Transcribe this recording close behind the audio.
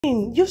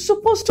You're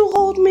supposed to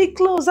hold me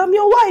close. I'm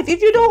your wife.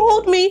 If you don't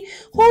hold me,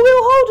 who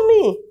will hold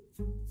me?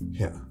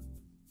 Yeah.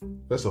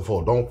 First of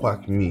all, don't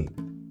quack me.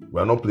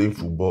 We are not playing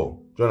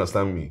football. Do you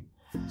understand me?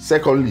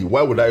 Secondly,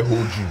 why would I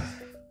hold you?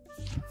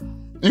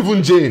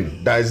 Even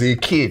Jane, that is a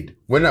kid,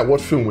 when I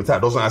watch film with her,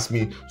 doesn't ask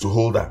me to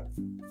hold her.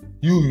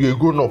 You're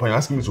grown up and you're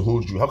asking me to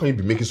hold you. How can you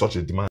be making such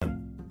a demand?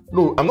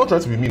 No, I'm not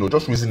trying to be mean,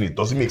 just reason it.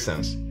 Does it make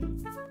sense?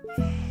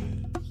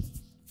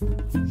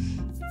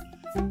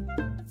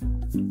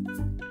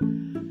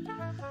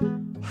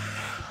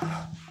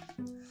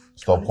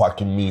 Stop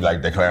quacking me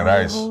like Declan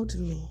Rice. Hold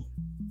me.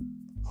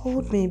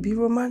 Hold me. Be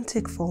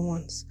romantic for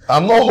once.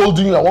 I'm not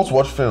holding you. I want to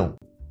watch film.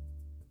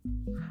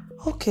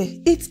 Okay,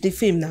 eat the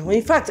film now.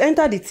 In fact,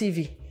 enter the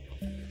TV.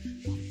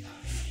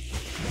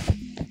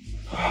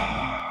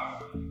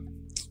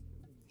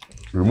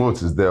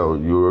 Remote is there.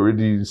 You're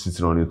already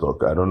sitting on it.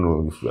 I don't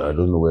know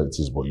where it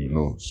is, but you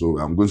know. So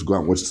I'm going to go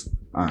and watch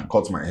and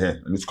cut my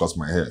hair. I need to cut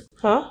my hair.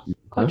 Huh?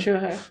 Cut your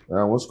hair?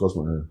 I want to cut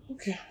my hair.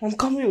 Okay, I'm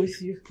coming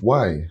with you.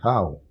 Why?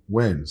 How?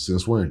 When?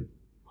 Since when?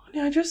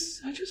 I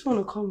just want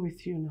to come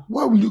with you now.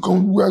 Why will you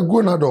come? We are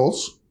grown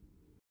adults.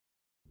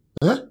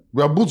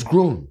 We are both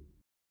grown.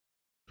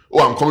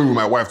 Oh, I'm coming with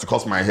my wife to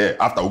cut my hair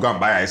after we go and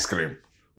buy ice cream.